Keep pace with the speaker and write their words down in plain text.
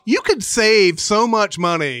You could save so much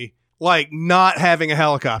money, like not having a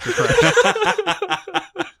helicopter crash.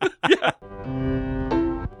 Yeah.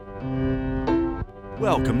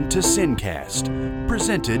 Welcome to Sincast,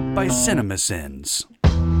 presented by CinemaSins.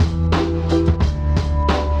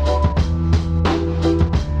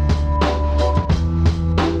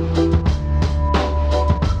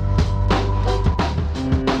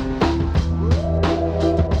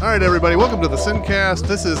 All right, everybody, welcome to the Sincast.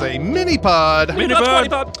 This is a mini-pod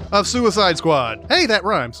of Suicide Squad. Hey, that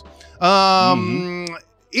rhymes.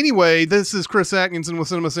 Anyway, this is Chris Atkinson with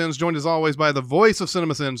CinemaSins, joined as always by the voice of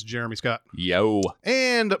CinemaSins, Jeremy Scott. Yo.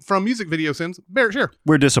 And from Music Video Sins, Barrett Shear.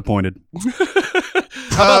 We're disappointed.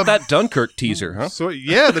 How about that Dunkirk teaser, huh? So,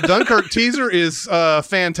 yeah, the Dunkirk teaser is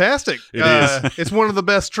fantastic. It is. It's one of the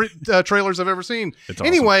best trailers I've ever seen. It's awesome.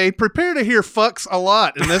 Anyway, prepare to hear fucks a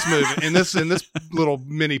lot in this movie, in this little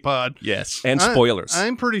mini pod. Yes. And spoilers.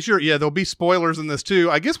 I'm pretty sure. Yeah, there'll be spoilers in this too.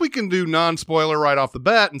 I guess we can do non-spoiler right off the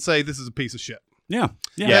bat and say this is a piece of shit. Yeah.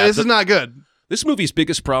 Yeah, This is not good. This movie's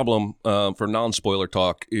biggest problem for non-spoiler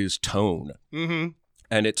talk is tone. Mm-hmm.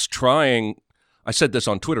 And it's trying... I said this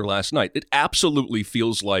on Twitter last night. It absolutely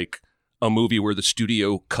feels like a movie where the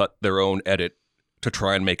studio cut their own edit to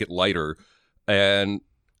try and make it lighter. And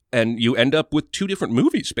you end up with two different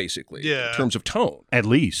movies, basically, in terms of tone. At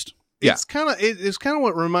least. Yeah. It's kind of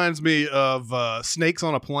what reminds me of Snakes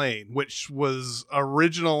on a Plane, which was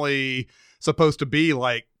originally supposed to be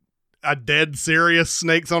like a dead serious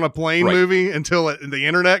Snakes on a Plane movie until the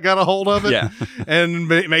internet got a hold of it and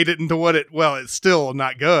made it into it's still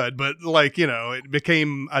not good, but it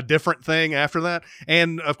became a different thing after that.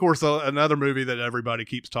 And of course, another movie that everybody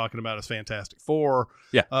keeps talking about is Fantastic Four.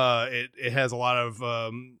 Yeah. It has a lot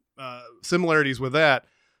of similarities with that.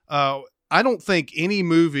 I don't think any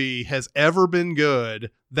movie has ever been good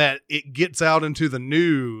that it gets out into the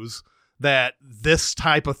news that this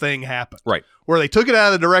type of thing happened. Right. Where they took it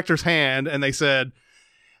out of the director's hand and they said,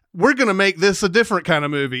 we're going to make this a different kind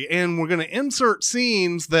of movie and we're going to insert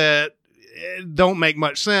scenes that don't make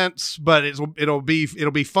much sense, but it'll be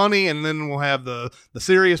funny, and then we'll have the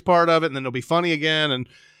serious part of it, and then it'll be funny again. And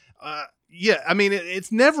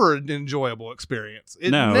it's never an enjoyable experience.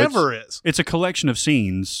 It never is. It's a collection of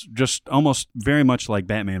scenes, just almost very much like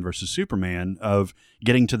Batman versus Superman, of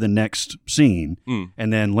getting to the next scene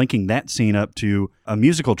and then linking that scene up to a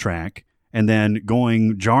musical track and then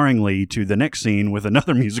going jarringly to the next scene with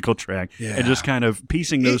another musical track and just kind of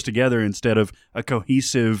piecing those together instead of a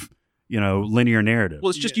cohesive, linear narrative. Well,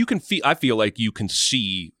 it's just I feel like you can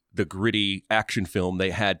see the gritty action film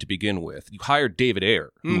they had to begin with. You hired David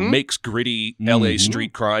Ayer, who makes gritty LA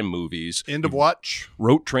street crime movies. End of Watch.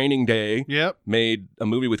 Wrote Training Day. Yep. Made a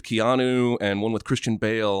movie with Keanu and one with Christian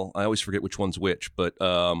Bale. I always forget which one's which, but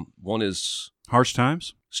one is... Harsh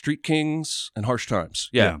Times? Street Kings and Harsh Times.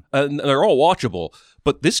 Yeah. And they're all watchable,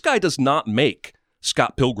 but this guy does not make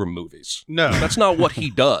Scott Pilgrim movies. No. That's not what he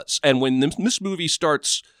does. And when this movie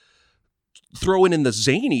starts... throwing in the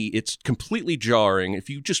zany, it's completely jarring. If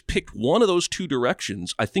you just picked one of those two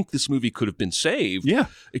directions, I think this movie could have been saved. Yeah.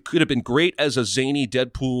 It could have been great as a zany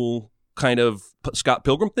Deadpool kind of Scott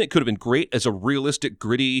Pilgrim thing. It could have been great as a realistic,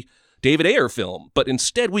 gritty David Ayer film. But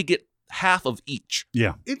instead, we get half of each.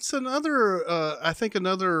 Yeah. It's another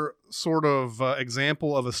sort of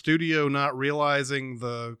example of a studio not realizing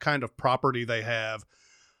the kind of property they have.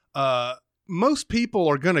 Most people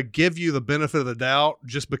are going to give you the benefit of the doubt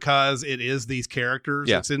just because it is these characters.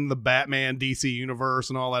 Yeah. It's in the Batman DC universe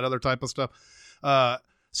and all that other type of stuff.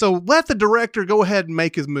 So let the director go ahead and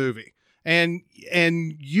make his movie. And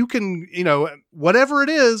you can, whatever it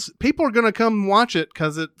is, people are going to come watch it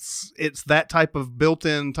because it's that type of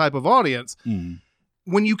built-in type of audience.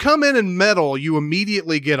 When you come in meddle, you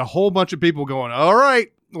immediately get a whole bunch of people going, all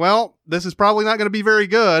right, well, this is probably not going to be very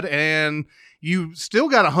good. And you still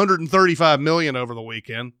got 135 million over the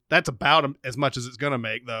weekend. That's about as much as it's going to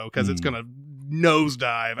make, though, because it's going to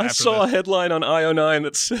nosedive. I saw a headline on IO9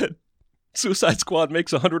 that said, Suicide Squad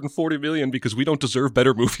makes 140 million because we don't deserve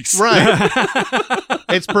better movies. Right.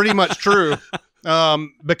 It's pretty much true.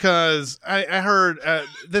 Because I heard,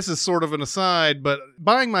 this is sort of an aside, but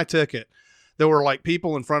buying my ticket, there were like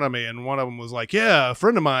people in front of me, and one of them was like, yeah, a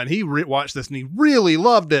friend of mine, he watched this and he really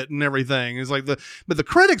loved it and everything. It's like, but the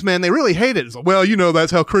critics, man, they really hate it. It's like, well,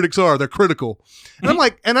 that's how critics are. They're critical. And I'm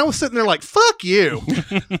like, and I was sitting there like, fuck you.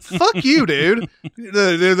 Fuck you, dude.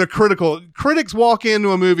 They're critical. Critics walk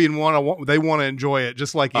into a movie and they want to enjoy it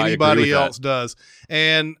just like anybody else does.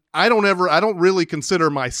 And I don't really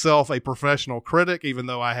consider myself a professional critic, even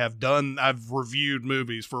though I've reviewed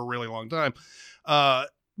movies for a really long time.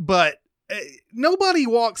 But nobody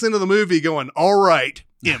walks into the movie going, all right,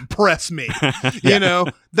 impress me. You know,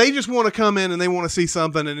 they just want to come in and they want to see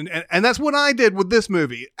something. And that's what I did with this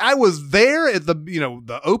movie. I was there at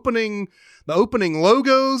the opening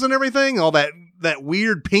logos and everything, all that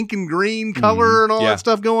weird pink and green color and all that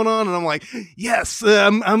stuff going on. And I'm like, yes,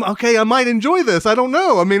 I'm okay. I might enjoy this. I don't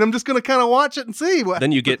know. I mean, I'm just going to kind of watch it and see.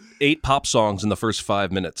 Then you get 8 pop songs in the first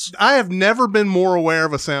 5 minutes. I have never been more aware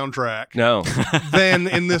of a soundtrack than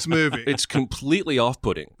in this movie. It's completely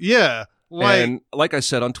off-putting. Yeah. And like I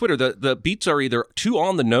said on Twitter, the beats are either too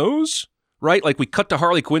on the nose, right? Like we cut to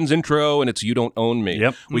Harley Quinn's intro and it's "You Don't Own Me."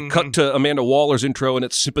 Yep. We cut to Amanda Waller's intro and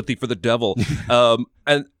it's "Sympathy for the Devil."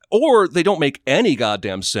 Or they don't make any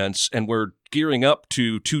goddamn sense, and we're gearing up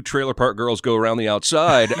to 2 Trailer Park Girls Go Around the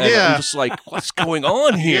Outside, and I'm just like, what's going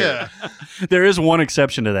on here? Yeah. There is one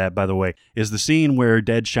exception to that, by the way, is the scene where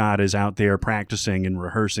Deadshot is out there practicing and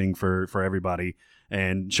rehearsing for everybody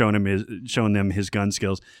and showing them his gun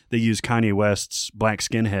skills. They use Kanye West's Black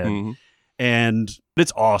Skinhead, and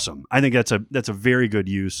it's awesome. I think that's a very good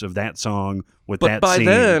use of that song with that scene. But by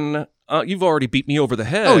then, you've already beat me over the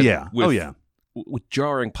head. Oh yeah, with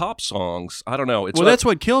jarring pop songs. I don't know. That's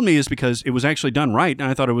what killed me, is because it was actually done right, and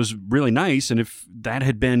I thought it was really nice. And if that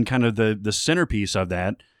had been kind of the centerpiece of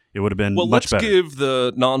that, it would have been much better. Let's give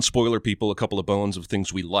the non-spoiler people a couple of bones of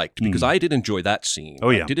things we liked, because I did enjoy that scene. Oh,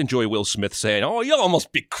 yeah. I did enjoy Will Smith saying, "Oh, you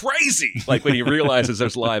almost be crazy," like when he realizes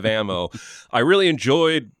there's live ammo. I really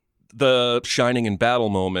enjoyed the Shining in Battle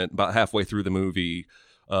moment about halfway through the movie.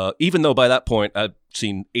 Even though by that point I'd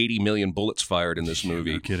seen 80 million bullets fired in this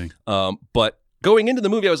movie. No kidding. But going into the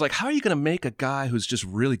movie, I was like, how are you going to make a guy who's just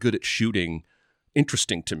really good at shooting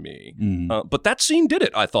interesting to me? But that scene did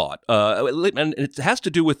it, I thought. And it has to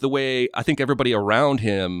do with the way I think everybody around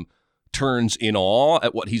him turns in awe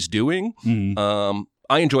at what he's doing.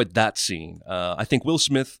 I enjoyed that scene. I think Will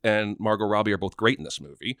Smith and Margot Robbie are both great in this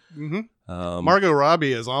movie. Margot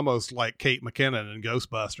Robbie is almost like Kate McKinnon in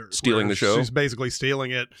Ghostbusters. Stealing the show? She's basically stealing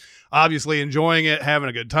it, obviously enjoying it, having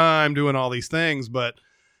a good time, doing all these things. But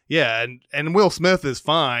yeah, and Will Smith is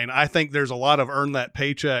fine. I think there's a lot of earn that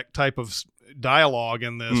paycheck type of dialogue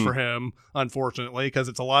in this for him, unfortunately, because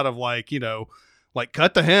it's a lot of like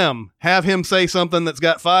cut to him, have him say something that's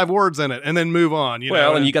got 5 words in it, and then move on.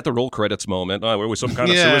 And you got the roll credits moment. Where was some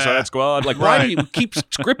kind of Suicide Squad? Like, why do you keep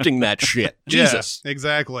scripting that shit? Jesus. Yeah,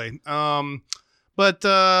 exactly. But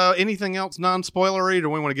anything else non-spoilery, or do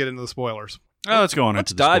we want to get into the spoilers? Oh, let's go on.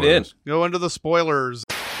 Let's dive in. Go into the spoilers.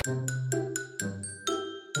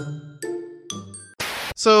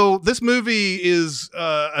 So this movie is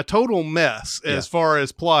a total mess as far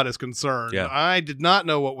as plot is concerned. Yeah. I did not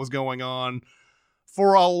know what was going on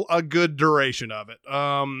for a good duration of it.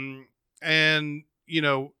 And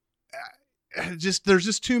there's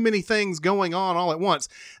just too many things going on all at once.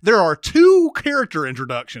 There are 2 character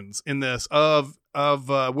introductions in this of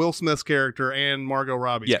Will Smith's character and Margot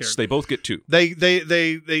Robbie's character. Yes, they both get 2.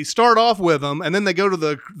 They start off with them, and then they go to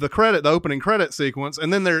the opening credit sequence,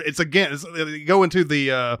 and then they go into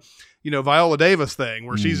the Viola Davis thing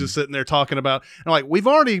where she's just sitting there talking about, and like, we've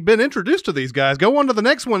already been introduced to these guys. Go on to the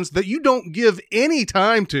next ones that you don't give any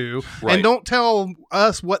time to, and don't tell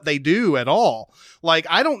us what they do at all. Like,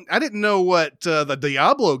 I didn't know what the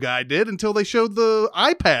Diablo guy did until they showed the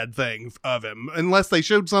iPad thing of him. Unless they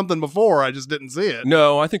showed something before, I just didn't see it.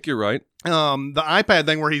 No, I think you're right. The iPad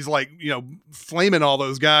thing where he's like, flaming all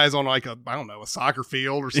those guys on like a soccer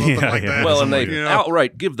field or something like that. Well, and they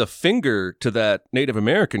outright give the finger to that Native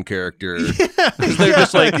American character. Because they're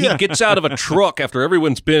just like, he gets out of a truck after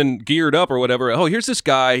everyone's been geared up or whatever. Oh, here's this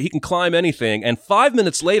guy. He can climb anything. And 5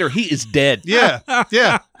 minutes later, he is dead.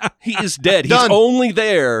 Yeah. He is dead. He's only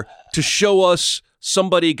there to show us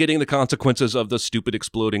somebody getting the consequences of the stupid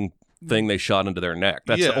exploding thing they shot into their neck.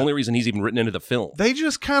 That's the only reason he's even written into the film. They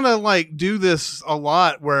just kind of like do this a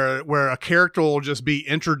lot where a character will just be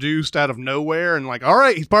introduced out of nowhere and like, all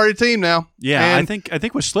right, he's part of the team now. Yeah, and I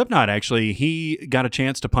think with Slipknot, actually, he got a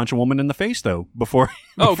chance to punch a woman in the face though before.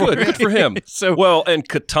 Good for him. And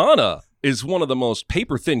Katana is one of the most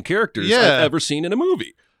paper thin characters I've ever seen in a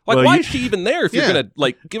movie. Like, why is she even there if you're going to,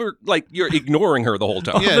 like, give her, like, you're ignoring her the whole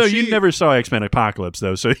time? Although you never saw X-Men Apocalypse,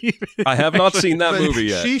 though, so... I have not seen that movie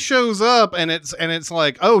yet. She shows up, and it's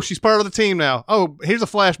like, oh, she's part of the team now. Oh, here's a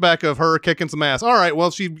flashback of her kicking some ass. All right, well,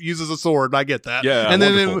 she uses a sword. I get that. Yeah, and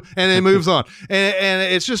then it moves on. And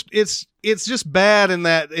it's just bad in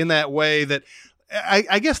that way that...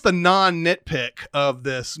 I guess the non-nitpick of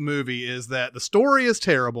this movie is that the story is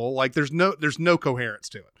terrible. Like, there's no coherence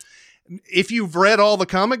to it. if you've read all the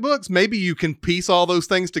comic books, maybe you can piece all those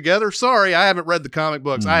things together. Sorry, I haven't read the comic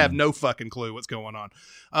books. I have no fucking clue what's going on.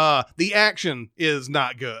 The action is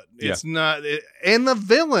not good. It's not, and the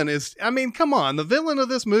villain is, I mean, come on. The villain of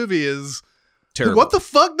this movie is terrible. What the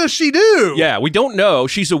fuck does she do? Yeah, we don't know.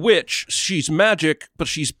 She's a witch. She's magic, but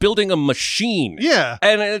she's building a machine. Yeah.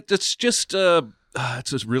 And it's just,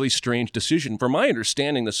 it's a really strange decision. From my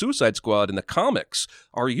understanding, the Suicide Squad in the comics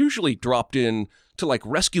are usually dropped in to like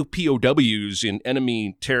rescue POWs in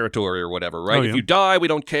enemy territory or whatever, right? Oh, yeah. If you die, we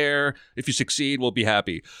don't care. If you succeed, we'll be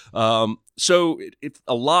happy. So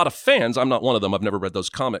a lot of fans, I'm not one of them, I've never read those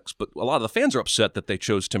comics, but a lot of the fans are upset that they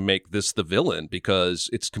chose to make this the villain because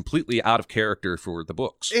it's completely out of character for the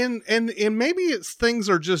books. And maybe it's things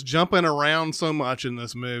are just jumping around so much in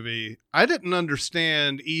this movie. I didn't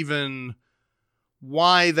understand even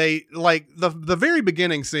why they, like, the very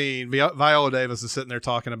beginning scene, Viola Davis is sitting there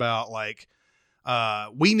talking about, like,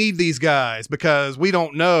 we need these guys because we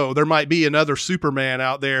don't know, there might be another Superman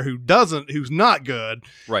out there who's not good.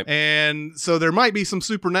 Right. And so there might be some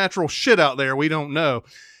supernatural shit out there. We don't know.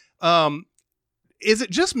 Is it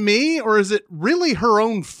just me, or is it really her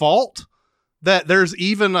own fault that there's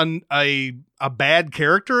even a bad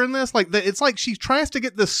character in this? Like, it's like she tries to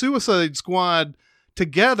get the Suicide Squad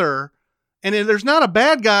together, and there's not a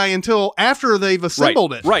bad guy until after they've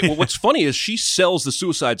assembled it. Right. Well, what's funny is she sells the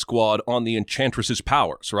Suicide Squad on the Enchantress's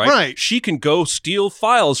powers, right? Right. She can go steal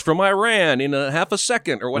files from Iran in a half a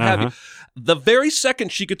second or what have you. The very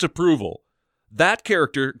second she gets approval, that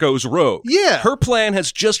character goes rogue. Yeah. Her plan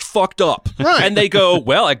has just fucked up. Right. And they go,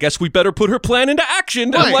 well, I guess we better put her plan into action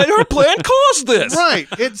Right. and let her plan cause this. Right.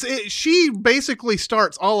 She basically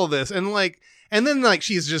starts all of this, and then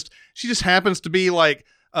she just happens to be like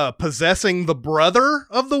possessing the brother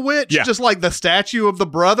of the witch, just like the statue of the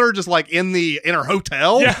brother, just like in her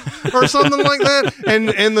hotel or something like that.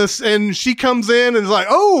 And she comes in and is like,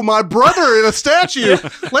 oh, my brother in a statue.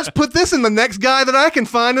 Let's put this in the next guy that I can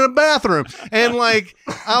find in a bathroom. And like,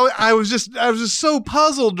 I was just so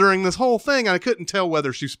puzzled during this whole thing. I couldn't tell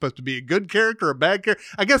whether she's supposed to be a good character or a bad character.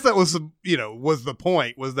 I guess that was, was the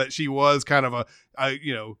point, was that she was kind of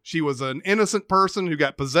she was an innocent person who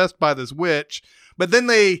got possessed by this witch. But then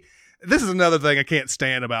this is another thing I can't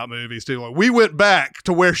stand about movies too. Like, we went back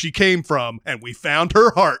to where she came from and we found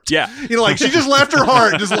her heart. Yeah. Like, she just left her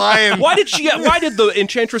heart just lying. Why did the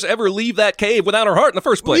Enchantress ever leave that cave without her heart in the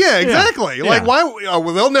first place? Yeah, exactly. Yeah. Like, why?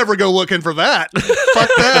 Well, they'll never go looking for that. Fuck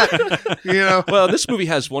that. Well, this movie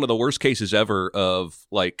has one of the worst cases ever of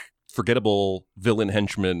like forgettable villain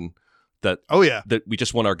henchmen that we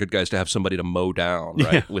just want our good guys to have somebody to mow down,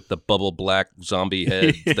 right? Yeah. With the bubble black zombie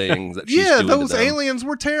head thing that she's doing those to them. aliens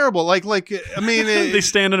were terrible. Like I mean, they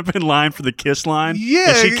stand up in line for the kiss line. Yeah.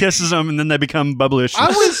 And she kisses them, and then they become bubblicious.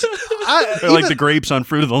 They're like the grapes on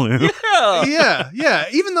Fruit of the Loom. Yeah.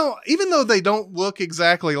 Even though they don't look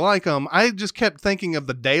exactly like them, I just kept thinking of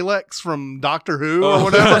the Daleks from Doctor Who or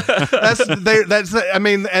whatever. I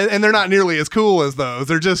mean, and they're not nearly as cool as those.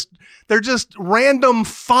 They're just random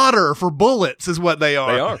fodder for bullets, is what they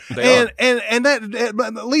are. They are. And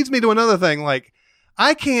that leads me to another thing. Like,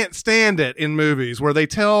 I can't stand it in movies where they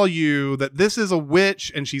tell you that this is a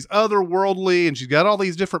witch and she's otherworldly and she's got all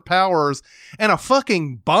these different powers, and a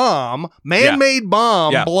fucking man-made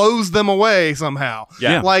bomb blows them away somehow.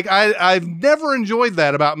 Yeah. Like, I've never enjoyed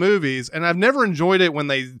that about movies, and I've never enjoyed it when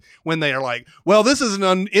they are like, well, this is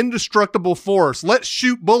an indestructible force, let's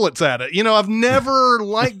shoot bullets at it. I've never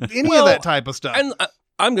liked any of that type of stuff. And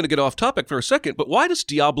I'm going to get off topic for a second, but why does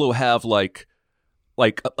Diablo have like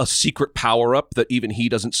a secret power-up that even he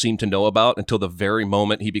doesn't seem to know about until the very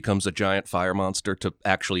moment he becomes a giant fire monster to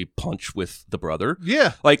actually punch with the brother?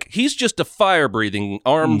 Yeah. Like, he's just a fire-breathing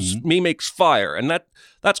arms, makes fire, and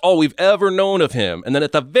that's all we've ever known of him. And then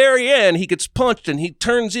at the very end, he gets punched and he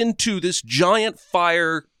turns into this giant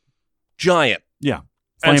fire giant. Yeah.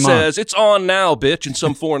 And Flame says, it's on now, bitch, in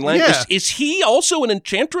some foreign language. Yeah. Is he also an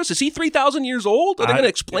enchantress? Is he 3,000 years old? Are they going to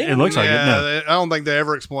explain it? It looks like it. No. I don't think they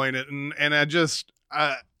ever explain it. And I just,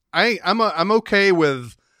 I'm okay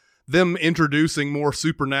with them introducing more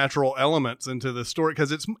supernatural elements into the story,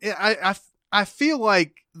 because I feel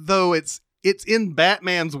like, though it's in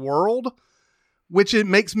Batman's world, which it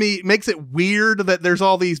makes it weird that there's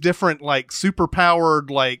all these different like superpowered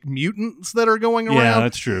like mutants that are going around. Yeah,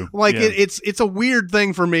 that's true. Like it's a weird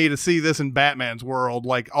thing for me to see this in Batman's world.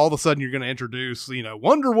 Like, all of a sudden you're going to introduce,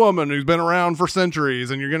 Wonder Woman, who's been around for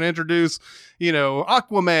centuries, and you're going to introduce,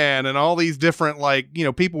 Aquaman and all these different like,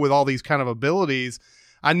 people with all these kind of abilities.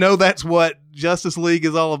 I know that's what Justice League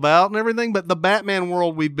is all about and everything, but the Batman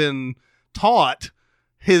world we've been taught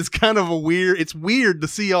is kind of it's weird to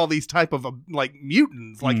see all these type of like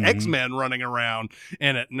mutants, like X-Men running around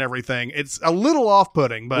in it and everything. It's a little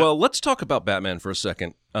off-putting, but well, let's talk about Batman for a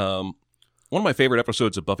second. One of my favorite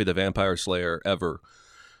episodes of Buffy the Vampire Slayer ever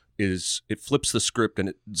is it flips the script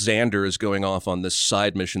and Xander is going off on this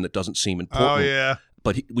side mission that doesn't seem important. oh yeah.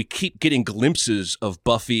 But we keep getting glimpses of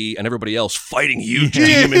Buffy and everybody else fighting huge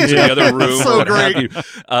demons in the other room. So or what great.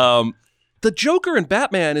 have you. The Joker and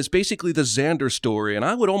Batman is basically the Xander story, and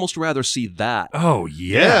I would almost rather see that. Oh,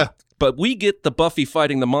 Yeah. But we get the Buffy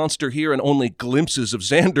fighting the monster here and only glimpses of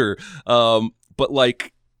Xander. But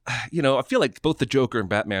like, you know, I feel like both the Joker and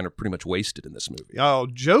Batman are pretty much wasted in this movie. Oh,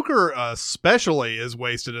 Joker especially is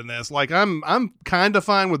wasted in this. Like, I'm kind of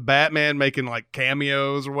fine with Batman making like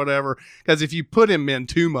cameos or whatever, because if you put him in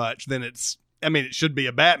too much, then it should be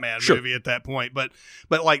a Batman movie at that point. But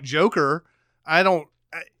like Joker,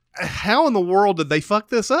 how in the world did they fuck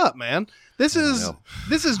this up, man? This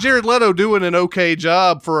is Jared Leto doing an okay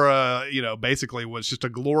job for basically was just a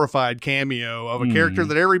glorified cameo of a character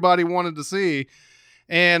that everybody wanted to see.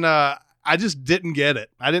 And I just didn't get it.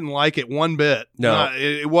 I didn't like it one bit. No,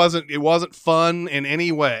 it wasn't fun in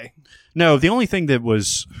any way. No, the only thing that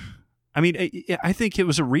was, I think it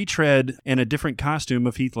was a retread and a different costume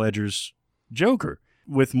of Heath Ledger's Joker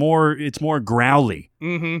with it's more growly,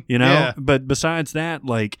 you know? Yeah. But besides that,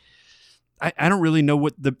 like, I don't really know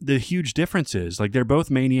what the huge difference is. Like, they're both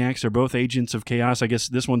maniacs. They're both agents of chaos. I guess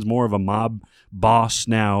this one's more of a mob boss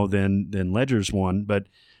now than Ledger's one. But,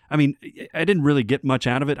 I mean, I didn't really get much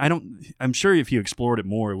out of it. I'm sure if you explored it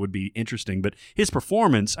more, it would be interesting. But his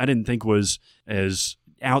performance, I didn't think was as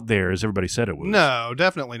out there as everybody said it was. No,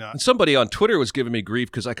 definitely not. And somebody on Twitter was giving me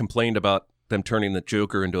grief because I complained about them turning the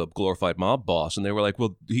Joker into a glorified mob boss, and they were like,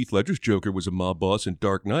 well, Heath Ledger's Joker was a mob boss in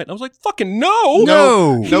Dark Knight. And I was like, fucking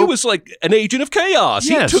no! He was like an agent of chaos.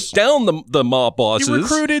 Yes. He took down the mob bosses. He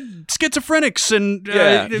recruited schizophrenics and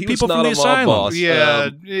he people was from not the a mob asylum. boss. Yeah,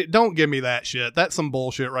 don't give me that shit. That's some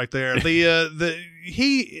bullshit right there. This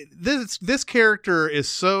character is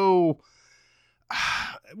so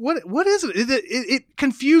what is it? It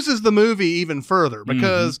confuses the movie even further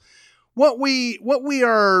because what we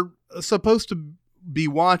are supposed to be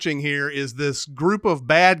watching here is this group of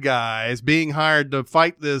bad guys being hired to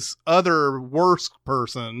fight this other worse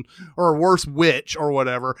person or worse witch or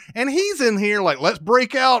whatever, and he's in here like, let's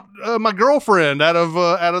break out my girlfriend out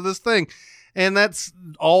of this thing, and that's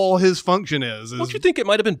all his function is. Don't you think it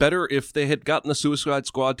might have been better if they had gotten the Suicide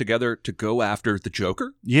Squad together to go after the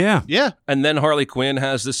Joker? Yeah. And then Harley Quinn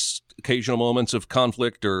has this occasional moments of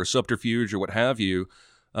conflict or subterfuge or what have you.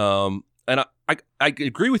 And I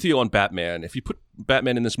agree with you on Batman. If you put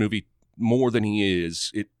Batman in this movie more than he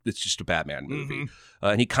is, it's just a Batman movie.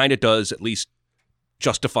 And he kind of does at least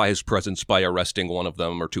justify his presence by arresting one of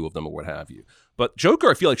them or two of them or what have you. But Joker,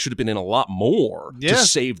 I feel like, should have been in a lot more to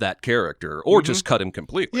save that character or just cut him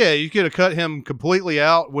completely. Yeah, you could have cut him completely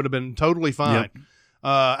out. Would have been totally fine.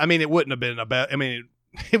 Yep. It wouldn't have been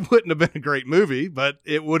it wouldn't have been a great movie, but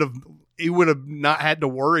he would have not had to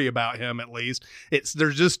worry about him at least.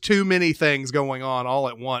 There's just too many things going on all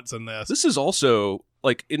at once in this. This is also,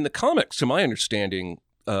 like, in the comics, to my understanding,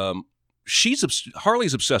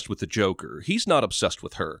 Harley's obsessed with the Joker. He's not obsessed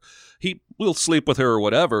with her. He will sleep with her or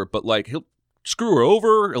whatever, but like he'll screw her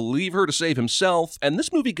over, he'll leave her to save himself. And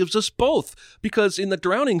this movie gives us both, because in the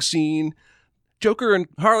drowning scene, Joker and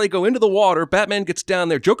Harley go into the water, Batman gets down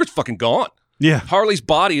there, Joker's fucking gone. Yeah. Harley's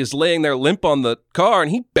body is laying there limp on the car,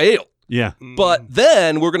 and he bailed. Yeah. But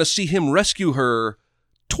then we're going to see him rescue her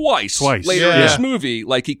twice later in this movie,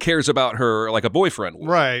 like he cares about her like a boyfriend would.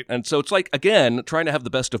 Right. And so it's like, again, trying to have the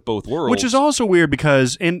best of both worlds. Which is also weird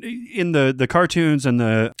because in the cartoons and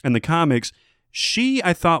the comics, she,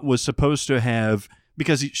 I thought, was supposed to have,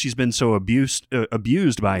 because she's been so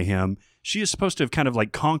abused by him, she is supposed to have kind of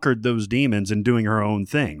like conquered those demons and doing her own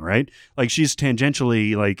thing, right? Like she's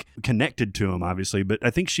tangentially like connected to him, obviously, but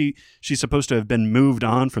I think she's supposed to have been moved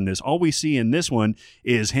on from this. All we see in this one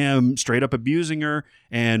is him straight up abusing her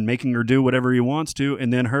and making her do whatever he wants to,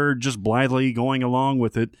 and then her just blithely going along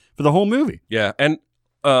with it for the whole movie. Yeah, and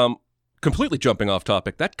completely jumping off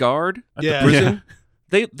topic, that guard at the prison,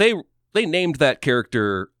 they named that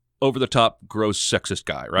character over-the-top, gross, sexist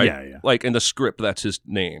guy, right? Yeah. Like, in the script, that's his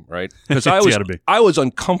name, right? Because I was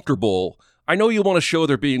uncomfortable. I know you want to show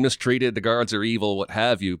they're being mistreated, the guards are evil, what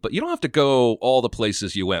have you, but you don't have to go all the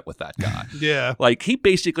places you went with that guy. Yeah. Like, he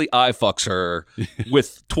basically eye-fucks her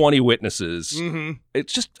with 20 witnesses.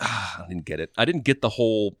 It's just, I didn't get it. I didn't get the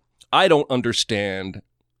whole, I don't understand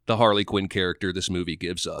the Harley Quinn character this movie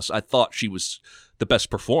gives us. I thought she was the best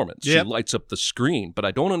performance. Yep. She lights up the screen, but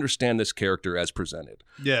I don't understand this character as presented.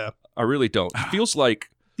 Yeah. I really don't. It feels like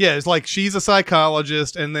Yeah, it's like she's a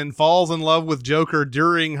psychologist and then falls in love with Joker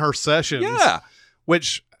during her sessions. Yeah.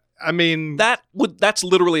 Which, I mean... That's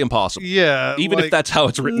literally impossible. Yeah. Even like, if that's how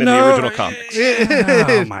it's written in the original comics.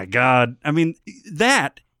 Oh, my God. I mean,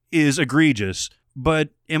 that is egregious. But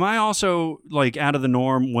am I also like out of the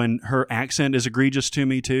norm when her accent is egregious to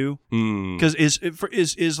me too? Because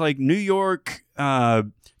is like New York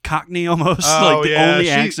Cockney almost like the only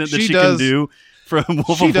accent that she can do from Wolf of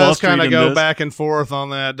Wall Street? She does kind of go back and forth on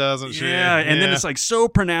that, doesn't she? Yeah, and then it's like so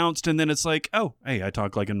pronounced, and then it's like, oh, hey, I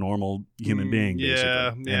talk like a normal human being.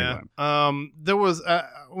 Basically. Yeah. Anyway. There was. I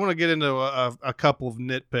want to get into a couple of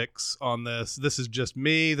nitpicks on this. This is just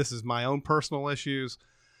me. This is my own personal issues.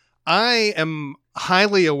 I am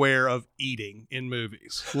highly aware of eating in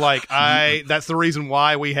movies. Like that's the reason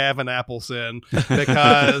why we have an apple sin,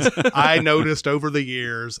 because I noticed over the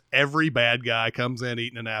years, every bad guy comes in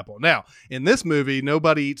eating an apple. Now, in this movie,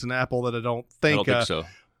 nobody eats an apple that I don't think so.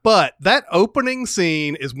 But that opening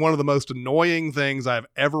scene is one of the most annoying things I've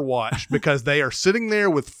ever watched, because they are sitting there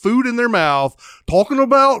with food in their mouth, talking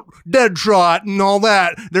about Deadshot and all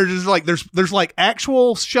that. They're just like, there's like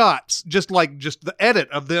actual shots, just the edit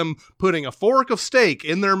of them putting a fork of steak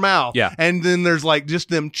in their mouth. Yeah. And then there's like just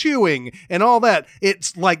them chewing and all that.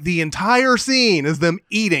 It's like the entire scene is them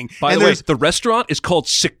eating. By the way, the restaurant is called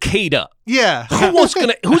Cicada. Yeah. Who's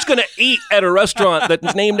gonna eat at a restaurant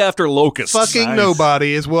that's named after locusts? Fucking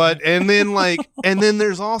nobody is what. And then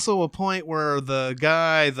there's also a point where the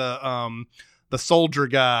guy, the soldier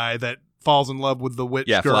guy that falls in love with the witch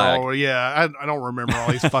girl. Flag. Yeah, I don't remember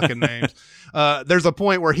all these fucking names. There's a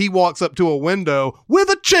point where he walks up to a window with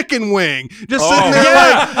a chicken wing, just sitting there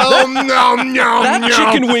like, nom, nom, that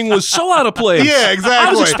chicken wing was so out of place. Yeah, exactly.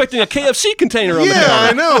 I was expecting a KFC container on the counter. Yeah,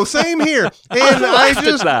 I know. Same here. And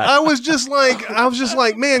I was just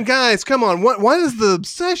like, man, guys, come on. What is the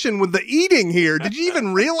obsession with the eating here? Did you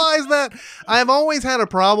even realize that? I've always had a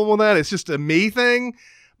problem with that. It's just a me thing.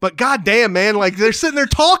 But goddamn, man, like they're sitting there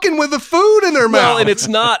talking with the food in their mouth. Well, and it's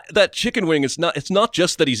not that chicken wing. It's not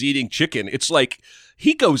just that he's eating chicken. It's like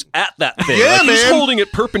he goes at that thing. Yeah, like he's man. holding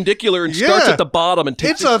it perperpendicular and starts at the bottom and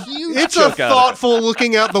takes it's a thoughtful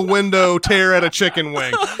looking out the window tear at a chicken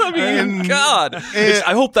wing. I mean, God.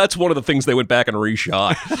 I hope that's one of the things they went back and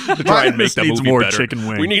reshot to try and make that movie more better. Chicken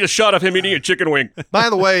wing. We need a shot of him eating a chicken wing. By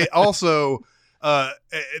the way, also,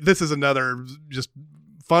 this is another just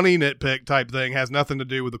funny nitpick type thing, has nothing to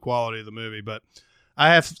do with the quality of the movie, but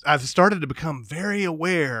I've started to become very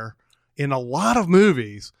aware in a lot of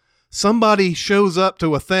movies, somebody shows up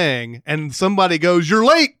to a thing and somebody goes, "You're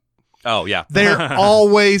late." Oh yeah, they're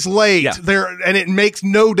always late. Yeah. And it makes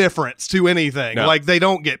no difference to anything. No. Like they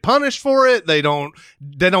don't get punished for it. They don't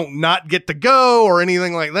not get to go or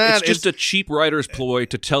anything like that. It's just a cheap writer's ploy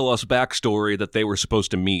to tell us backstory that they were supposed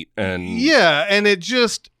to meet. And yeah, and it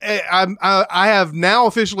just I have now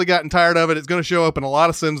officially gotten tired of it. It's going to show up in a lot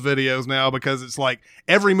of Sims videos now, because it's like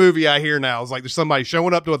every movie I hear now is like there's somebody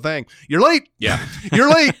showing up to a thing. "You're late." Yeah. "You're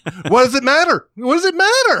late." What does it matter? What does it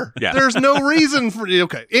matter? Yeah. There's no reason for.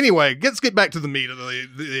 Okay. Anyway, let's get back to the meat of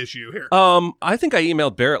the issue here. I think I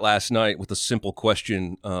emailed Barrett last night with a simple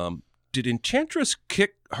question. Did Enchantress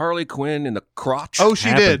kick Harley Quinn in the crotch? Oh,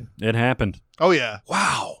 she did. It happened. Oh yeah.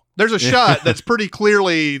 Wow. There's a shot that's pretty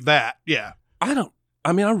clearly that. Yeah. I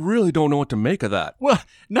really don't know what to make of that. Well,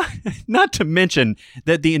 not to mention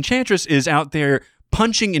that the Enchantress is out there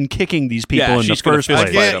punching and kicking these people in the first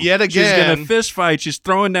place. Yet again. She's going to fist fight. She's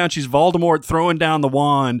throwing down. She's Voldemort throwing down the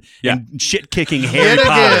wand and shit kicking Harry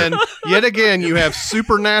Potter. Yet again, you have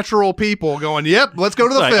supernatural people going, "Yep, let's go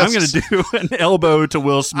to the fists." I'm going to do an elbow to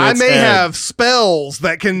Will Smith. I may have spells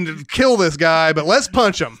that can kill this guy, but let's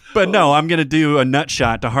punch him. But no, I'm going to do a nut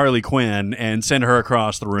shot to Harley Quinn and send her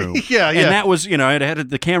across the room. Yeah. And that was, it had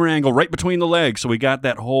the camera angle right between the legs, so we got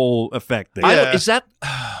that whole effect there. Is that...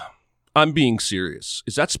 I'm being serious.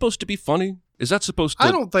 Is that supposed to be funny? Is that supposed to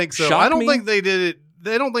I don't think so. shock I don't me? think they did it.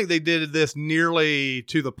 They don't think they did this nearly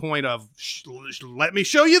to the point of let me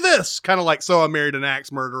show you this. Kind of like So I Married an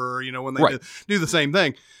Axe Murderer, when they do the same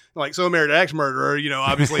thing. Like So I Married an Axe Murderer,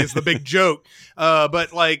 obviously it's the big joke.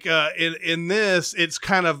 But like in this, it's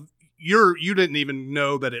kind of you didn't even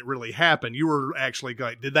know that it really happened. You were actually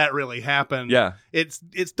like, did that really happen? Yeah. It's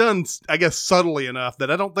done, I guess, subtly enough that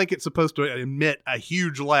I don't think it's supposed to emit a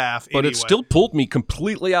huge laugh. But anyway. it still pulled me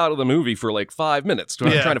completely out of the movie for like 5 minutes.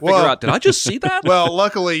 I'm trying to figure out, did I just see that? Well,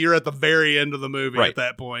 luckily you're at the very end of the movie at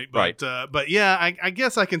that point. But, right. But yeah, I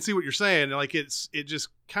guess I can see what you're saying. Like it just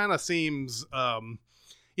kind of seems,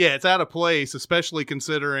 it's out of place, especially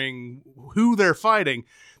considering who they're fighting.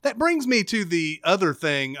 That brings me to the other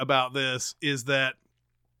thing about this is that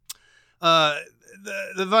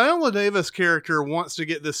The Viola Davis character wants to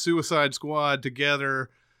get this Suicide Squad together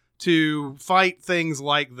to fight things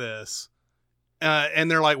like this. And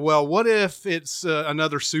they're like, well, what if it's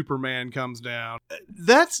another Superman comes down?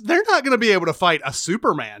 They're not going to be able to fight a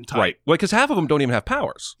Superman type. Right. Well, because half of them don't even have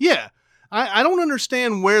powers. Yeah. I don't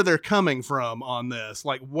understand where they're coming from on this.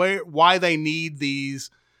 Like why they need these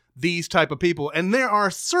type of people. And there are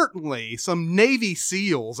certainly some Navy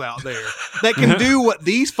SEALs out there that can do what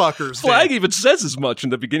these fuckers Flag do. even says as much in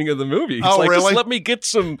the beginning of the movie. He's Oh, like, really? just let me get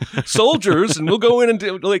some soldiers and we'll go in and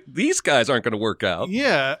do, like, these guys aren't going to work out.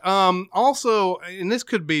 Yeah. Also, and this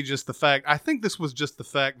could be just the fact, I think this was just the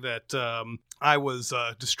fact that I was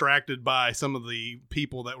distracted by some of the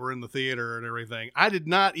people that were in the theater and everything. I did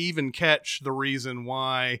not even catch the reason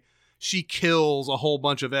why she kills a whole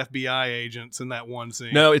bunch of FBI agents in that one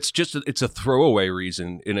scene. No, it's just it's a throwaway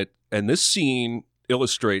reason in it, and this scene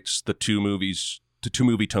illustrates the two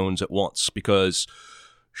movie tones at once because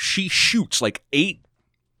she shoots like 8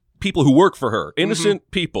 people who work for her, innocent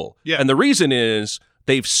people, Yeah. and the reason is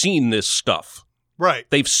they've seen this stuff. Right.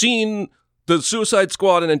 They've seen the Suicide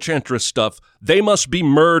Squad and Enchantress stuff. They must be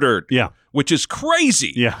murdered. Yeah. Which is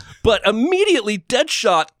crazy. Yeah. But immediately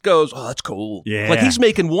Deadshot goes, oh, that's cool. Yeah. Like he's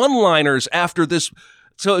making one-liners after this.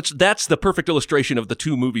 So that's the perfect illustration of the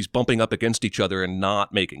two movies bumping up against each other and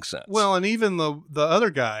not making sense. Well, and even the other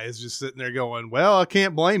guy is just sitting there going, well, I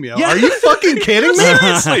can't blame you. Yeah. Are you fucking kidding me?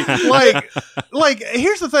 Seriously. like,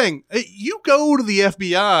 here's the thing. You go to the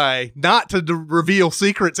FBI not to reveal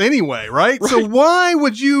secrets anyway, right? So why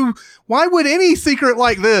would any secret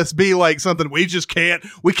like this be like something we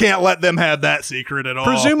can't let them have that secret at all?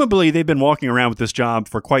 Presumably, they've been walking around with this job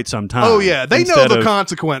for quite some time. Oh yeah, they know instead the of-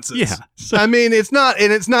 consequences. Yeah. I mean, it's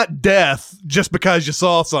not death just because you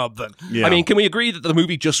saw something. Yeah. I mean, can we agree that the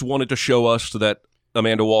movie just wanted to show us that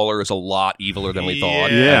Amanda Waller is a lot eviler than we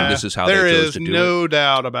thought? Yeah. And this is how There they chose is to do no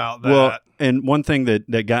doubt about that. well, and one thing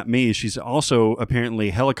that got me is she's also apparently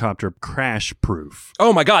helicopter crash proof.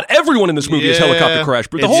 Oh my God! Everyone in this movie is Yeah. helicopter crash.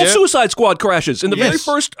 The It's- whole Yep. Suicide Squad crashes in the very Yes.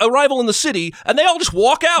 first arrival in the city, and they all just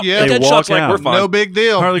walk out. Yeah. And They Deadshot's walk like, out. "We're fine. no big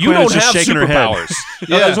deal. Harley You Quinn don't is just have shaking her head. superpowers.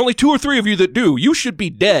 Yeah. There's only 2 or 3 of you that do. You should be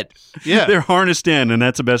dead." Yeah. They're harnessed in, and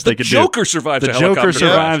that's the best The they could Joker survives The a helicopter Joker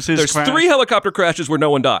survives crash. his There's crash. 3 helicopter crashes where no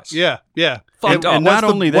one dies. Yeah. Fucked up. And not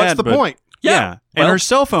only what's that, the but- point? do. Yeah. And Well- her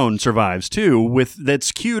cell phone survives too,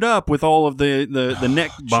 that's queued up with all of the neck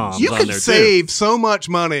bombs. You on could there save so much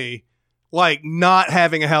money, like not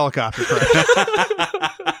having a helicopter crash.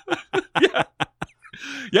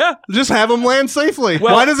 Yeah. Just have them land safely.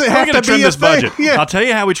 Well, Why does it We're have gonna to trim be a this thing? budget. Yeah. I'll tell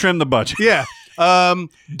you how we trim the budget. Yeah.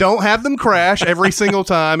 Don't have them crash every single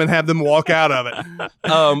time and have them walk out of it.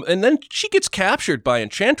 And then she gets captured by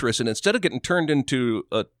Enchantress, and instead of getting turned into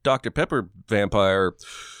a Dr. Pepper vampire,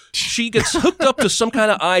 she gets hooked up to some kind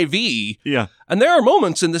of IV. Yeah. And there are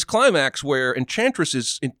moments in this climax where Enchantress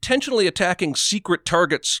is intentionally attacking secret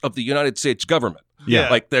targets of the United States government. Yeah.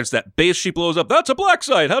 Like there's that base she blows up. That's a black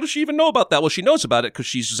site. How does she even know about that? Well, she knows about it because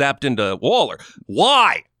she's zapped into Waller.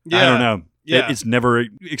 Why? I don't know. Yeah. It's never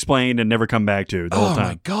explained and never come back to the whole Oh my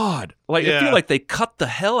time. God. Like I Yeah. feel like they cut the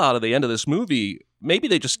hell out of the end of this movie. Maybe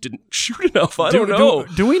they just didn't shoot enough. I don't know.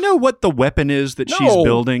 Do we know what the weapon is that she's No,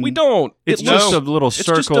 building? We don't. It's It just looks- a little just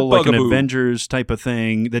a circle, like an bugaboo. Avengers type of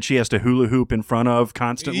thing that she has to hula hoop in front of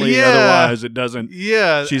constantly. Yeah. Otherwise, it doesn't.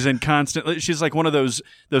 Yeah. She's in constant. She's like one of those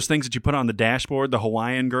things that you put on the dashboard, the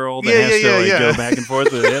Hawaiian girl that Yeah, has yeah, to like, yeah. go back and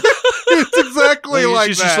forth with the hips. It's exactly like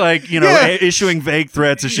she's that. just like Yeah. issuing vague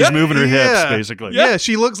threats as she's moving her hips, basically. Yeah,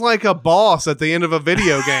 she looks like a boss at the end of a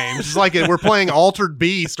video game. She's like we're playing Altered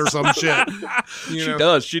Beast or some shit. You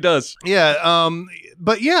know? She does. Yeah.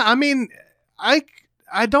 But yeah, I mean, I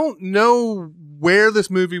don't know where this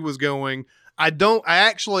movie was going. I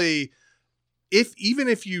actually,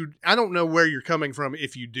 I don't know where you're coming from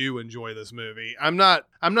if you do enjoy this movie. I'm not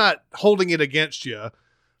holding it against you.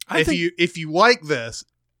 If you like this,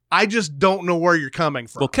 I just don't know where you're coming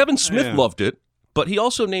from. Well, Kevin Smith Yeah. loved it, but he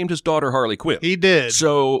also named his daughter Harley Quinn. He did.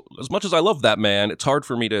 So, as much as I love that man, it's hard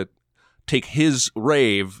for me to take his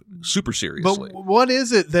rave super seriously. But what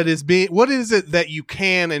is it that you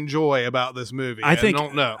can enjoy about this movie? I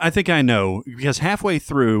don't know. I think I know because halfway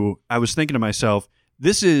through, I was thinking to myself,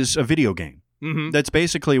 "This is a video game." Mm-hmm. That's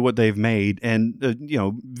basically what they've made, and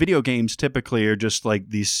video games typically are just like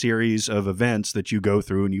these series of events that you go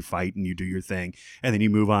through and you fight and you do your thing, and then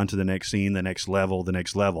you move on to the next scene, the next level, the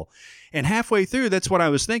next level. And halfway through, that's what I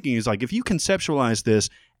was thinking is like if you conceptualize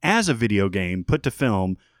this as a video game put to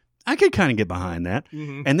film, I could kind of get behind that.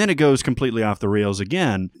 Mm-hmm. And then it goes completely off the rails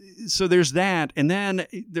again. So there's that, and then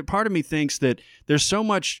part of me thinks that there's so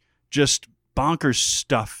much just bonkers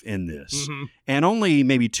stuff in this, and only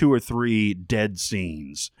maybe 2 or 3 dead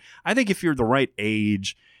scenes. I think if you're the right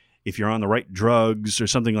age, if you're on the right drugs or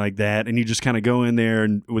something like that, and you just kind of go in there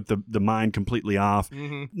and with the mind completely off,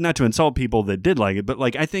 not to insult people that did like it, but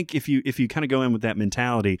like I think if you kind of go in with that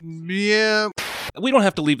mentality, Yeah. We don't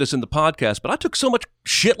have to leave this in the podcast, but I took so much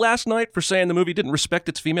shit last night for saying the movie didn't respect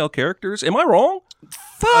its female characters. Am I wrong?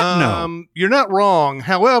 fuck no. You're not wrong.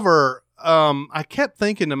 However, I kept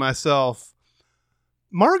thinking to myself,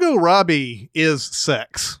 Margot Robbie is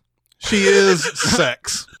sex. She is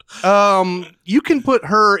sex. You can put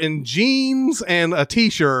her in jeans and a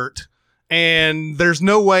t-shirt, and there's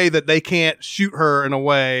no way that they can't shoot her in a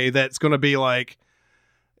way that's going to be like,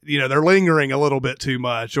 you know, they're lingering a little bit too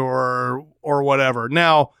much or whatever.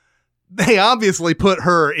 Now, they obviously put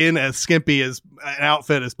her in as skimpy as an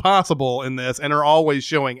outfit as possible in this, and are always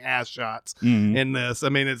showing ass shots in this. I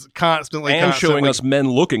mean, it's constantly showing us men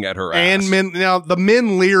looking at her ass. And men. Now, the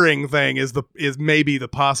men leering thing is maybe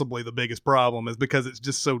possibly the biggest problem, is because it's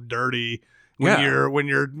just so dirty when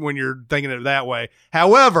you're thinking it that way.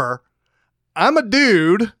 However, I'm a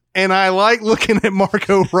dude, and I like looking at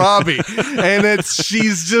Margot Robbie, and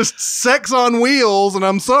she's just sex on wheels. And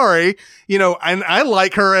I'm sorry, you know, and I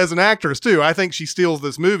like her as an actress too. I think she steals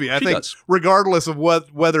this movie. I think regardless of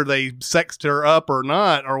whether they sexed her up or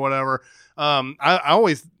not or whatever,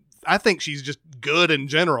 I think she's just good in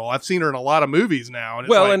general. I've seen her in a lot of movies now.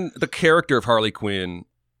 And and the character of Harley Quinn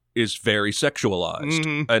is very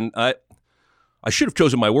sexualized, and I should have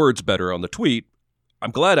chosen my words better on the tweet. I'm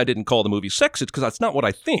glad I didn't call the movie sexist, because that's not what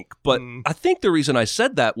I think. But I think the reason I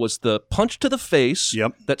said that was the punch to the face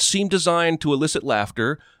that seemed designed to elicit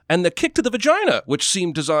laughter, and the kick to the vagina, which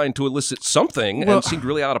seemed designed to elicit something and seemed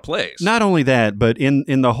really out of place. Not only that, but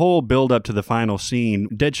in the whole build up to the final scene,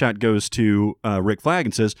 Deadshot goes to Rick Flag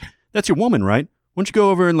and says, "That's your woman, right? Why don't you go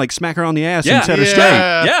over and like smack her on the ass and set her straight?"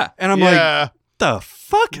 Yeah. And I'm like, the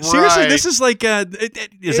fuck? Right. Seriously, this is like,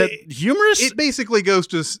 is that humorous? It basically goes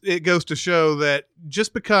to show that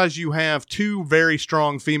just because you have 2 very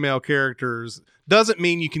strong female characters doesn't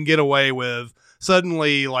mean you can get away with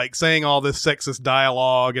suddenly like saying all this sexist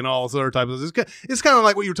dialogue and all this other type of. It's kind of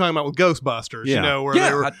like what you were talking about with Ghostbusters, you know, where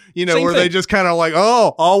they were, you know, where they just kind of like,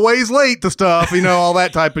 oh, always late to stuff, you know, all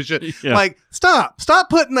that type of shit. Like, stop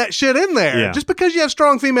putting that shit in there. Yeah. Just because you have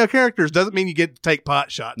strong female characters doesn't mean you get to take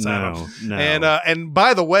pot shots out of them. No. And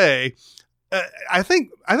by the way, I think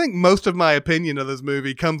most of my opinion of this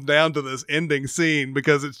movie comes down to this ending scene,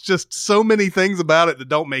 because it's just so many things about it that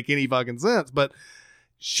don't make any fucking sense. But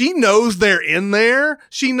she knows they're in there.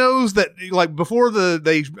 She knows that, like, before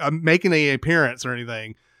they make any appearance or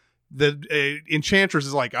anything, the Enchantress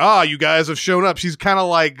is like, you guys have shown up. She's kind of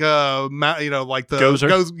like, you know, like the Gozer.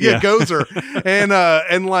 Gozer,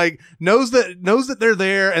 and like knows that they're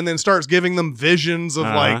there, and then starts giving them visions of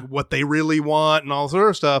like what they really want and all sort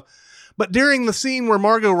of stuff. But during the scene where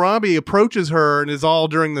Margot Robbie approaches her and is all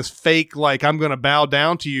during this fake, like, I'm going to bow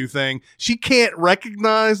down to you thing, she can't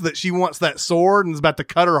recognize that she wants that sword and is about to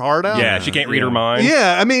cut her heart out. Yeah, she can't read her mind.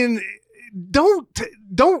 Yeah, I mean, don't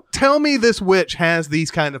tell me this witch has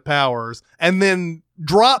these kind of powers and then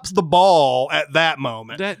drops the ball at that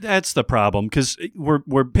moment. That's the problem, because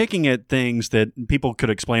we're picking at things that people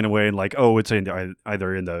could explain away and like, oh, it's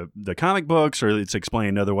either in the comic books or it's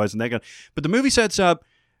explained otherwise. And but the movie sets up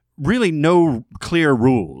really no clear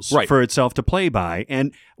rules for itself to play by,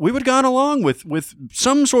 and we would have gone along with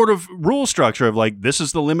some sort of rule structure of like, this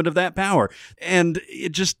is the limit of that power, and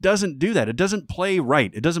it just doesn't do that. It doesn't play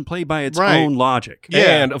right. It doesn't play by its own logic.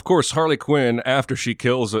 And of course, Harley Quinn, after she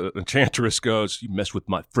kills an Enchantress, goes, "You mess with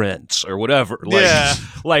my friends," or whatever. Like,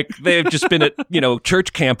 like they've just been at, you know,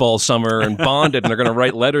 church camp all summer and bonded, and they're going to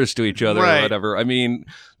write letters to each other or whatever. I mean,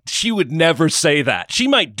 she would never say that. She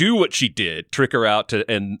might do what she did, trick her out to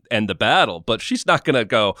end the battle, but she's not going to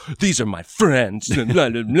go, "These are my friends," and blah,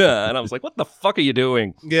 blah, blah. And I was like, what the fuck are you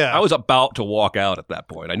doing? Yeah. I was about to walk out at that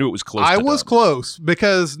point. I knew it was close. I was close,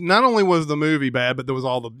 because not only was the movie bad, but there was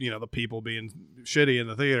all the, you know, the people being shitty in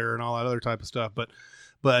the theater and all that other type of stuff. But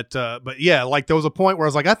yeah, like there was a point where I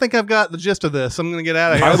was like, I think I've got the gist of this. I'm going to get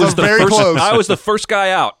out of here. I was very close. I was the first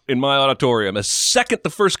guy out in my auditorium. The second the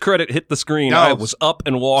first credit hit the screen, I was up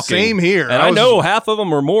and walking. Same here. And I know half of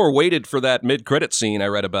them or more waited for that mid-credit scene I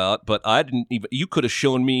read about, but I didn't even. You could have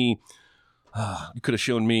shown me.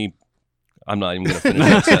 I'm not even going to finish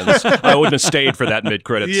that sentence. I wouldn't have stayed for that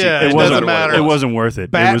mid-credit scene. Yeah, it doesn't matter. It wasn't worth it.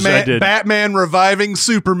 Batman reviving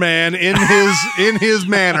Superman in his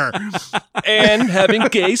manner, and having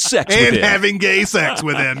gay sex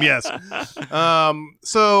with him. Yes.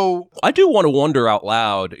 So I do want to wonder out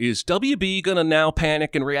loud: is WB going to now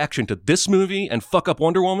panic in reaction to this movie and fuck up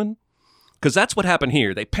Wonder Woman? Because that's what happened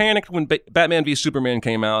here. They panicked when Batman v Superman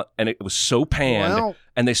came out, and it was so panned, Well-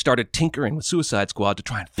 and they started tinkering with Suicide Squad to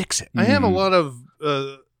try and fix it. I have a lot of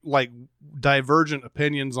like divergent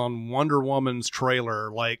opinions on Wonder Woman's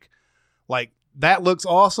trailer. Like that looks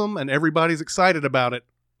awesome, and everybody's excited about it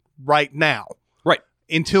right now. Right.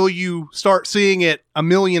 Until you start seeing it a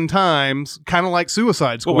million times, kind of like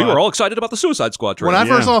Suicide Squad. Well, we were all excited about the Suicide Squad trailer. When I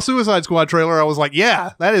first Yeah. saw Suicide Squad trailer, I was like,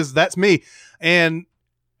 "Yeah, that's me." And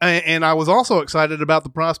I was also excited about the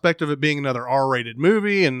prospect of it being another R-rated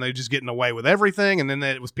movie, and they just getting away with everything. And then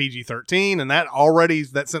it was PG-13, and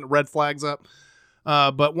that sent red flags up.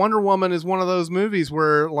 But Wonder Woman is one of those movies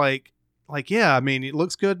where, like, yeah, I mean, it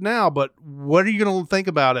looks good now, but what are you going to think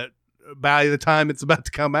about it by the time it's about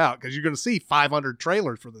to come out? Because you're going to see 500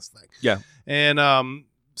 trailers for this thing. Yeah. And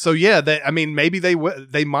so yeah, maybe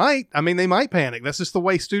they might panic. That's just the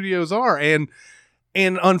way studios are. And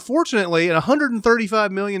unfortunately, a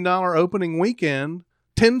 $135 million opening weekend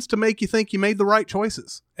tends to make you think you made the right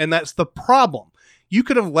choices. And that's the problem. You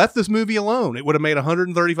could have left this movie alone. It would have made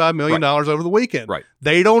 $135 million over the weekend. Right.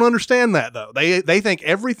 They don't understand that, though. They think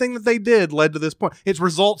everything that they did led to this point. It's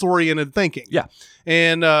results-oriented thinking. Yeah.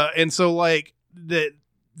 And so, like, that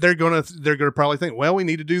they're gonna probably think, well, we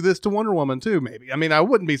need to do this to Wonder Woman too, maybe. I mean, I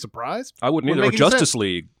wouldn't be surprised. I wouldn't Wouldn't either. Or make any Justice sense.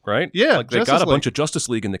 League, right? Yeah, Like they Justice got a League. bunch of Justice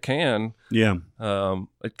League in the can. Yeah.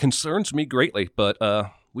 It concerns me greatly, but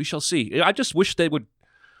we shall see. I just wish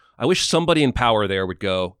I wish somebody in power there would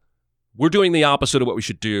go, we're doing the opposite of what we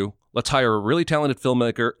should do. Let's hire a really talented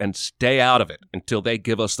filmmaker and stay out of it until they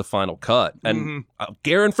give us the final cut. And I'll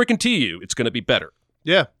guarantee you it's going to be better.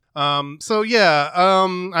 Yeah.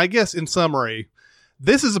 I guess in summary,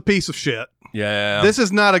 this is a piece of shit. Yeah. This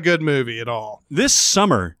is not a good movie at all. This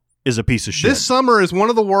summer is a piece of shit. This summer is one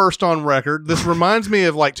of the worst on record. This reminds me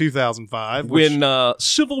of like 2005. When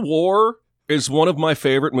Civil War is one of my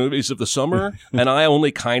favorite movies of the summer, and I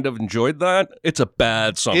only kind of enjoyed that, it's a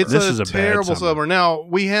bad summer. This is a bad terrible summer. Now,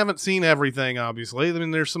 we haven't seen everything, obviously. I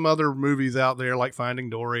mean, there's some other movies out there like Finding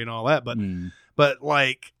Dory and all that, but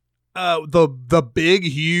like the big,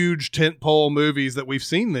 huge tentpole movies that we've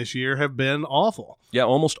seen this year have been awful. Yeah,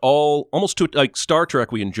 almost to like Star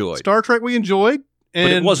Trek we enjoyed. Star Trek we enjoyed. And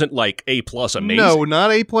but it wasn't like A+ amazing. No,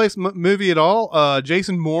 not A+ movie at all.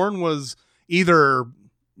 Jason Bourne was either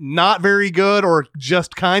not very good or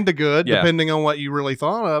just kind of good, depending on what you really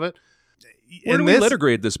thought of it. Where do we letter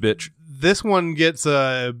grade this bitch? This one gets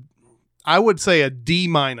I would say a D-.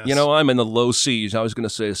 You know, I'm in the low C's. I was going to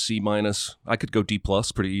say a C-. I could go D+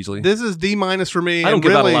 pretty easily. This is D- for me. I don't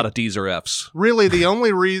give out a lot of D's or F's. Really, the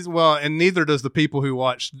only reason, and neither does the people who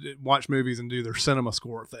watch movies and do their cinema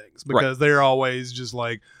score things, because they're always just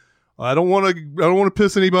like, I don't want to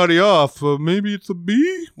piss anybody off. Maybe it's a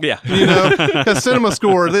B. Yeah, you know, because cinema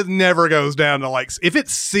score that never goes down to like, if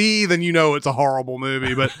it's C, then you know it's a horrible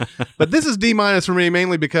movie. But this is D- for me,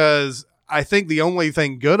 mainly because I think the only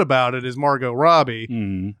thing good about it is Margot Robbie.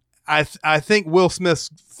 Mm-hmm. I think Will Smith's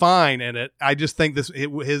fine in it. I just think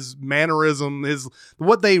his mannerism,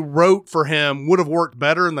 what they wrote for him would have worked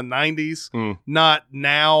better in the 90s, not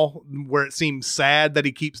now, where it seems sad that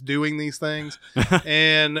he keeps doing these things.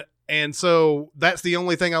 And so that's the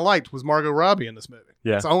only thing I liked was Margot Robbie in this movie.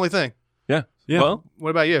 Yeah, it's the only thing. Yeah. Well,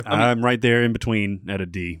 what about you? I'm right there in between at a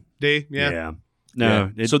D. D. Yeah.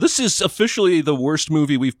 No. So this is officially the worst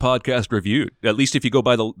movie we've podcast reviewed, at least if you go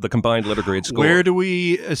by the combined letter grade score. Where do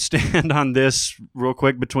we stand on this real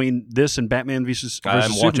quick between this and Batman versus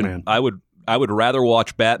Superman? I would rather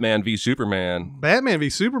watch Batman v Superman. Batman v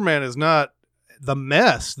Superman is not the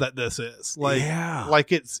mess that this is.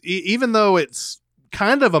 Like it's even though it's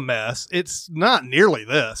kind of a mess, it's not nearly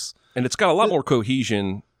this. And it's got a lot more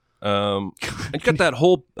cohesion. And got that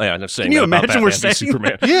whole. I'm saying. Can you imagine Batman we're v saying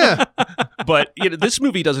Superman? Yeah, but this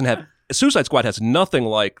movie doesn't have. Suicide Squad has nothing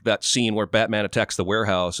like that scene where Batman attacks the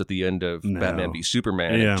warehouse at the end of Batman v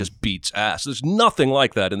Superman. And it just beats ass. There's nothing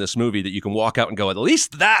like that in this movie that you can walk out and go, at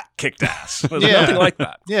least that kicked ass. There's nothing like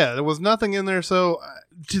that. Yeah, there was nothing in there. So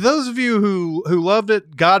to those of you who loved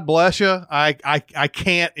it, God bless you. I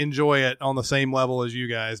can't enjoy it on the same level as you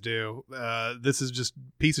guys do. This is just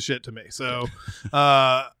piece of shit to me. So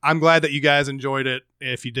I'm glad that you guys enjoyed it.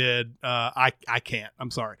 If you did, I can't.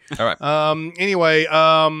 I'm sorry. All right. Anyway,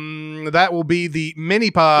 that will be the mini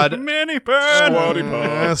pod.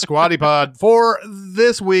 Squatty pod for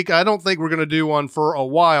this week. I don't think we're going to do one for a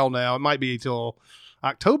while now. It might be till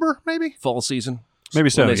October, maybe fall season. Maybe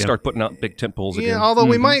so. When they start putting out big tent poles again. Yeah, although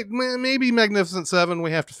we might, maybe Magnificent Seven. We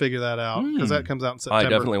have to figure that out because that comes out in September. I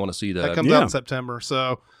definitely want to see that. That comes out in September.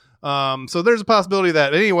 So there's a possibility of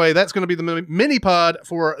that. Anyway, that's going to be the mini pod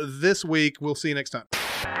for this week. We'll see you next time.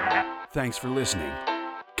 Thanks for listening.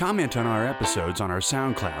 Comment on our episodes on our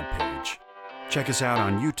SoundCloud page. Check us out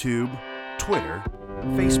on YouTube, Twitter,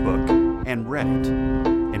 Facebook, and Reddit.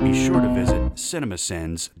 And be sure to visit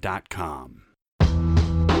cinemasins.com.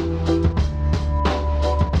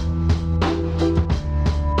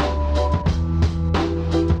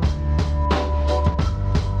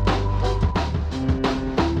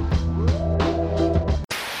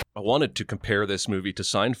 I wanted to compare this movie to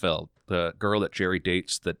Seinfeld, the girl that Jerry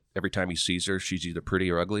dates that every time he sees her, she's either pretty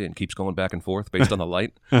or ugly and keeps going back and forth based on the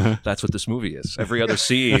light. That's what this movie is. Every other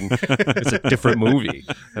scene is a different movie,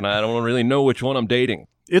 and I don't really know which one I'm dating.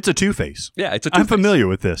 It's a Two-Face. Yeah, it's a I'm Two-Face. familiar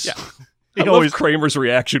with this. Yeah. He I always love Kramer's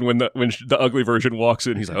reaction when the ugly version walks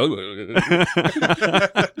in. He's like,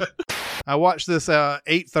 oh. I watched this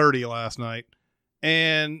 8:30 last night,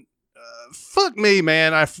 and fuck me,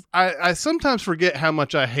 man. I sometimes forget how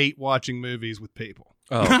much I hate watching movies with people.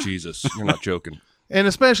 Oh, Jesus. You're not joking. And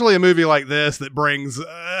especially a movie like this that brings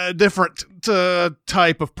a different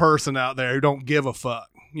type of person out there who don't give a fuck.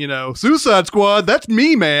 You know, Suicide Squad, that's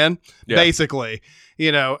me, man, basically.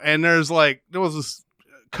 You know, and there was this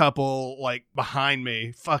couple like behind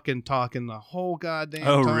me fucking talking the whole goddamn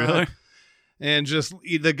time. Oh, really? And just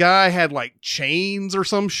the guy had like chains or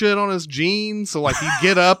some shit on his jeans. So like he'd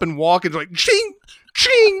get up and walk and like ching,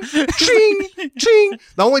 ching, ching, ching.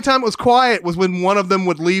 The only time it was quiet was when one of them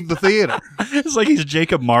would leave the theater. It's like he's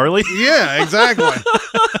Jacob Marley. Yeah, exactly.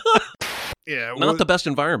 Yeah, Not the best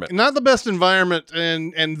environment. Not the best environment.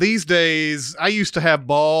 And these days, I used to have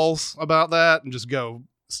balls about that and just go,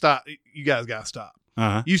 stop. You guys got to stop.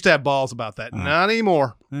 Uh-huh. Used to have balls about that. Not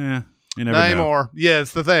anymore. Yeah, you never Not know. anymore. Yeah,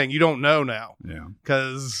 it's the thing. You don't know now. Yeah.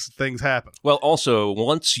 Because things happen. Well, also,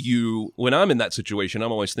 when I'm in that situation,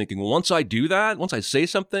 I'm always thinking, once I do that, once I say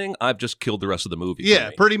something, I've just killed the rest of the movie.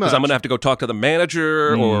 Yeah, pretty much. Because I'm going to have to go talk to the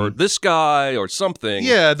manager or this guy or something.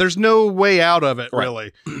 Yeah, there's no way out of it, Right.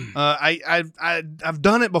 really. I've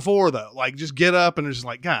done it before, though. Like, just get up and it's just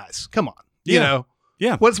like, guys, come on. You Yeah. know?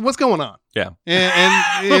 Yeah. What's going on? Yeah.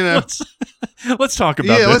 And you know. Let's talk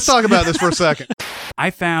about this. Let's talk about this for a second. I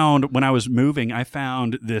found, when I was moving, I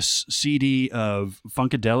found this CD of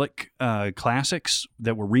Funkadelic classics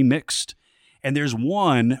that were remixed. And there's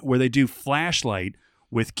one where they do Flashlight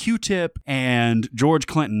with Q-Tip and George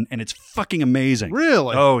Clinton, and it's fucking amazing.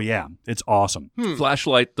 Really? Oh, yeah. It's awesome.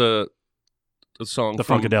 Flashlight, the song The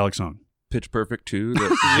from Funkadelic song. Pitch Perfect 2.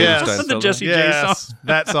 Yes. The Jesse J song.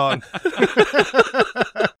 That song.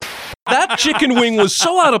 That chicken wing was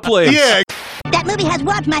so out of place. Yeah. That movie has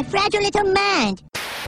warped my fragile little mind.